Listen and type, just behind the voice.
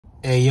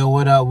Hey, yo,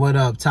 what up, what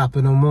up? Top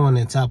of the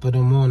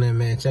morning,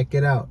 man. Check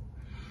it out.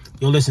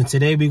 Yo, listen,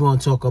 today we're going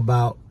to talk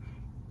about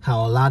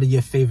how a lot of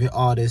your favorite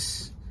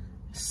artists,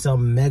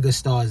 some mega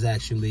stars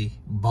actually,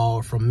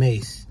 borrowed from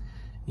Mase.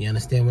 You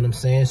understand what I'm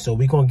saying? So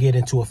we're going to get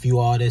into a few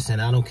artists,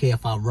 and I don't care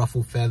if I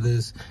ruffle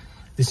feathers.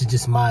 This is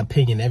just my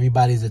opinion.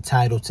 Everybody's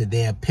entitled to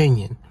their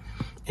opinion.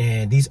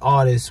 And these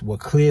artists were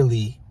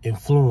clearly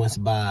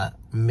influenced by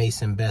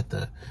Mase and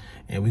Betha.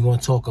 And we're going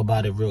to talk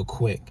about it real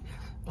quick.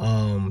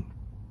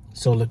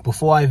 So look,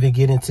 before I even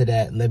get into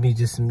that, let me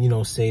just,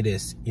 say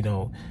this.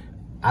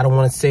 I don't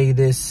want to say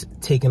this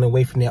taken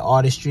away from their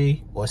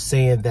artistry or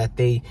saying that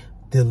they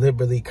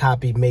deliberately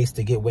copied Mase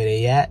to get where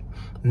they at.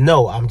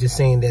 No, I'm just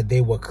saying that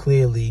they were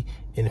clearly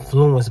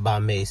influenced by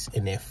Mase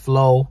in their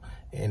flow,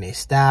 in their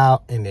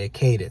style, and their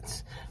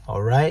cadence.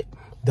 All right?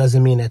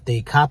 Doesn't mean that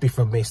they copy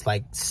from Mase,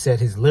 like said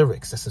his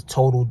lyrics. That's a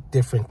total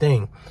different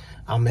thing.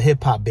 I'm a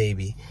hip-hop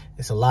baby.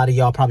 There's a lot of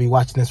y'all probably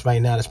watching this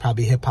right now that's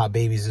probably hip-hop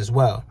babies as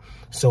well.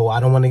 So I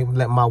don't want to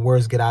let my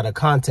words get out of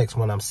context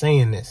when I'm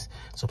saying this,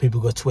 so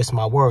people go twist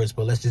my words.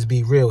 But let's just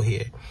be real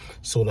here.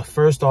 So the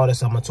first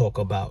artist I'm going to talk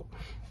about,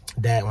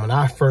 that when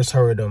I first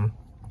heard him,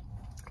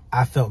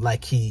 I felt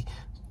like he,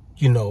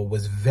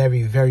 was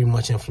very, very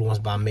much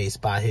influenced by Mase,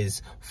 by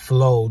his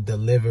flow,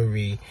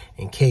 delivery,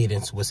 and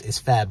cadence is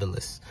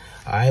Fabulous.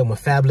 All right, when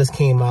Fabulous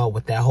came out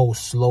with that whole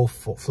slow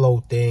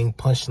flow thing,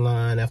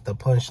 punchline after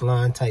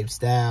punchline type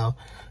style,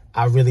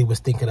 I really was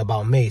thinking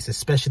about Mase,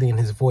 especially in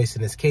his voice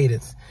and his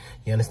cadence.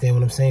 You understand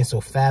what I'm saying? So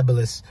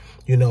Fabulous,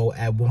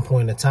 at one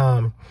point in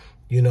time,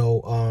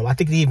 I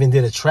think they even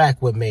did a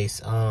track with Mase.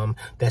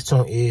 That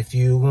song, If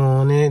You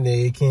Want It,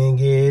 They Can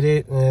Get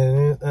It.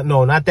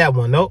 No, not that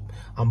one. Nope.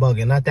 I'm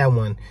bugging. Not that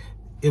one.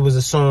 It was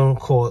a song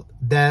called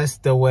That's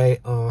the Way.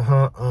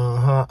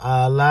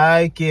 I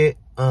like it.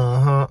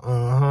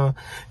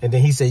 And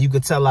then he said, you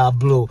could tell I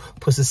blew,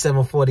 push the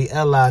 740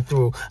 LI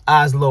through,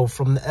 eyes low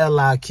from the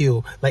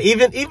LIQ. Like,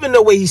 even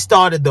the way he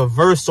started the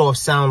verse off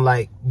sound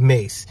like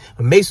Mase.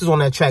 Mase was on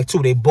that track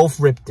too. They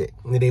both ripped it.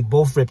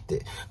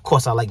 Of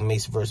course, I like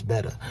Mase verse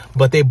better,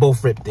 but they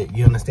both ripped it.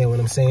 You understand what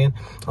I'm saying?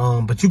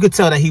 But you could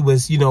tell that he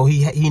was,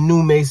 he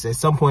knew Mase at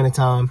some point in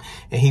time,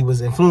 and he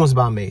was influenced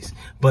by Mase.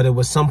 But it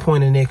was some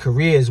point in their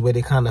careers where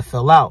they kind of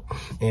fell out,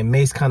 and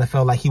Mase kind of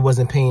felt like he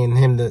wasn't paying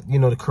him the,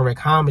 the correct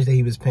homage that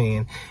he was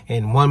paying.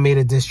 And one made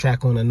a diss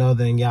track on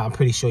another, and y'all, I'm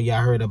pretty sure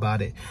y'all heard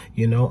about it.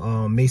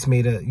 Mase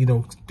made a,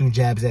 threw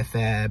jabs at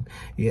Fab.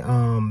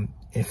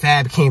 And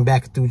Fab came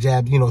back through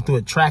jab, through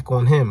a track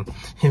on him.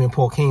 Him and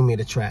Paul Kane made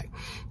a track.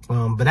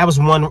 But that was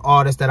one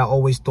artist that I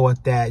always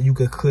thought that you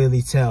could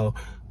clearly tell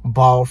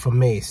borrowed from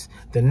Mase.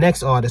 The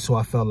next artist who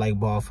I felt like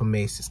borrowed from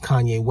Mase is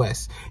Kanye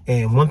West.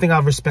 And one thing I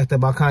respect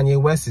about Kanye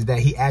West is that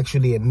he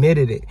actually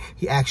admitted it.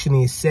 He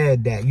actually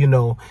said that,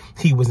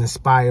 he was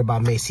inspired by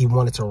Mase. He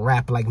wanted to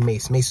rap like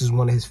Mase. Mase is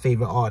one of his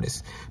favorite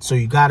artists. So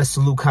you got to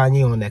salute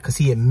Kanye on that, because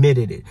he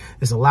admitted it.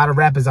 There's a lot of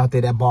rappers out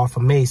there that borrowed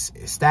from Mase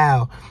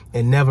style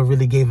and never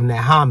really gave him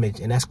that homage.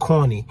 And that's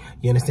corny.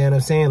 You understand what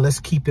I'm saying? Let's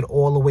keep it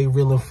all the way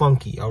real and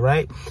funky. All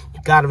right?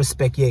 You got to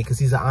respect Ye, because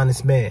he's an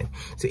honest man.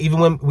 So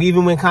even when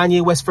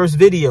Kanye West first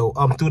video,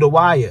 Through the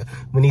Wire,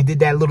 when he did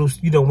that little,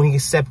 when he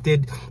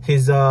accepted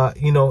his,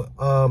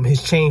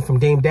 his chain from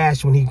Dame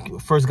Dash when he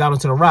first got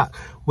onto the Rock,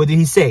 what did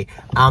he say?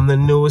 I'm the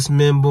newest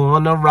member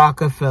on the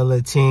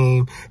Rockefeller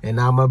team, and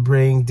I'ma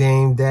bring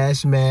Dame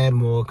Dash mad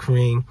more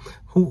cream.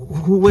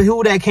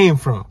 Who that came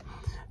from?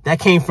 That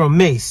came from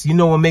Mase.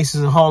 When Mase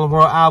was in Harlem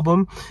World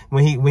album,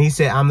 when he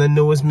said, I'm the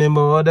newest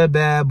member of the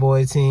bad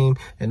boy team,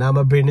 and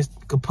I'ma bring this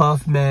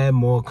puff mad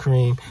more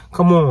cream.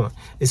 Come on.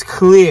 It's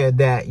clear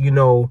that,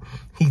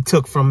 he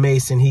took from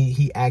Mase, and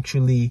he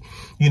actually,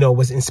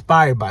 was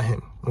inspired by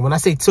him. And when I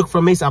say took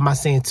from Mase, I'm not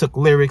saying took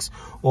lyrics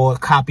or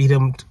copied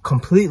him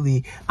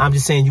completely. I'm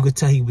just saying you could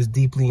tell he was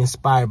deeply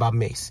inspired by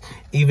Mase.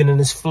 Even in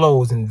his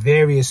flows and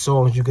various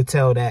songs, you could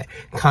tell that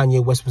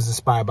Kanye West was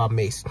inspired by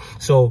Mase.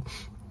 So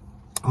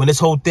when this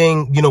whole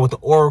thing, with the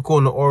Oracle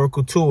and the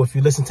Oracle 2, if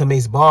you listen to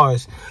Mase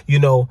bars,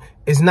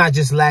 it's not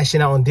just lashing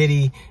out on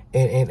Diddy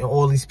and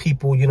all these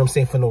people,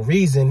 for no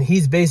reason.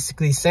 He's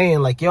basically saying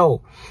like,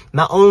 yo,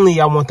 not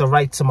only I want the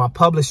right to my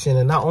publishing,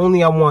 and not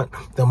only I want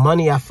the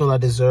money I feel I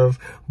deserve,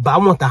 but I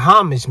want the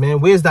homage, man.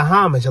 Where's the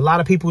homage? A lot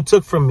of people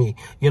took from me.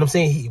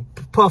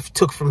 Puff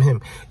took from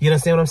him. You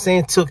understand what I'm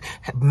saying?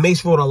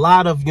 Mase wrote a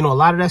lot of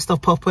that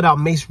stuff Puff put out,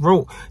 Mase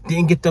wrote,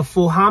 didn't get the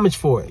full homage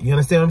for it. You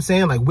understand what I'm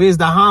saying? Like, where's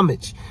the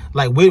homage?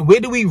 Like, where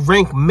do we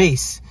rank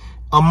Mase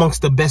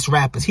amongst the best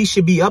rappers? He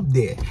should be up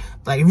there.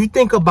 Like, if you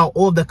think about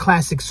all the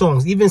classic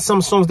songs, even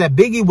some songs that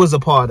Biggie was a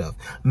part of,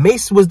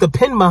 Mase was the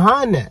pen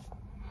behind that.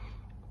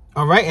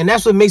 All right? And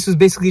that's what Mase was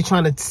basically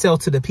trying to sell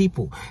to the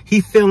people.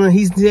 He's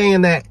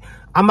saying that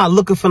I'm not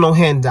looking for no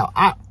handout.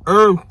 I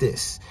earned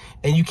this.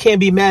 And you can't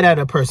be mad at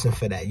a person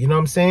for that. You know what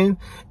I'm saying?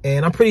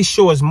 And I'm pretty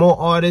sure it's more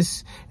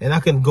artists. And I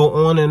can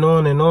go on and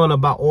on and on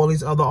about all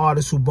these other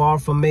artists who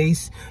borrowed from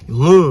Mase.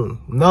 Loon,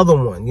 another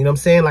one. You know what I'm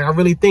saying? Like, I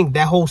really think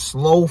that whole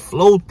slow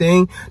flow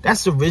thing,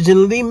 that's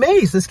originally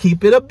Mase. Let's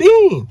keep it a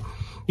bean.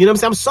 You know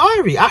what I'm saying? I'm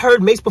sorry. I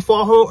heard Mase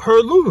before I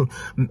heard Loon.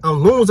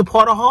 Loon was a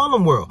part of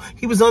Harlem World.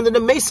 He was under the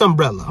Mase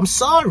umbrella. I'm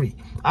sorry.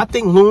 I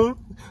think Loon,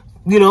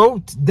 you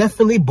know,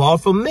 definitely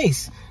borrowed from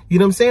Mase. You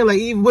know what I'm saying? Like,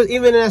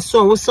 even in that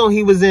song, what song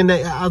he was in,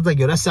 that I was like,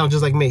 yo, that sounds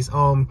just like Mase.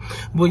 Well,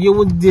 you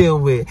would deal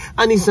with.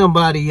 I need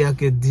somebody I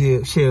could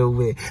chill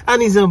with. I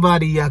need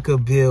somebody I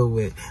could build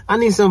with. I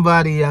need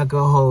somebody I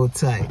could hold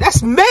tight.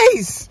 That's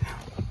Mase.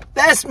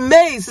 That's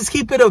Mase. Let's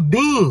keep it a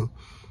beam.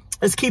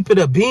 Let's keep it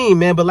a beam,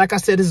 man. But like I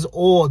said, this is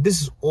all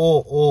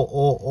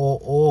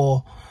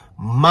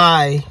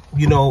my,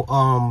 you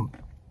know,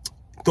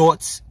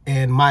 thoughts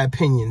and my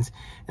opinions.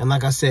 And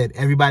like I said,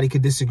 everybody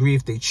could disagree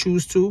if they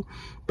choose to,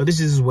 but this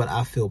is what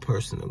I feel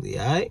personally,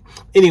 all right?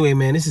 Anyway,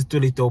 man, this is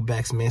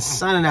Thrillythrowbacks, man.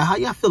 Signing out. How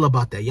y'all feel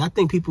about that? Y'all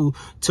think people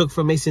took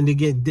from Mase and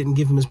didn't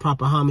give him his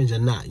proper homage or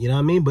not? You know what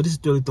I mean? But this is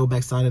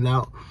Thrillythrowbacks signing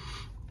out.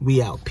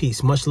 We out.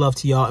 Peace. Much love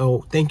to y'all.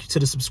 Oh, thank you to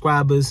the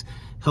subscribers.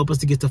 Help us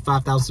to get to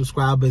 5,000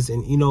 subscribers,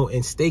 and, you know,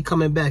 and stay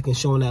coming back and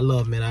showing that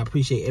love, man. I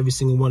appreciate every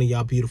single one of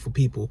y'all beautiful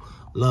people.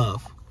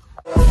 Love.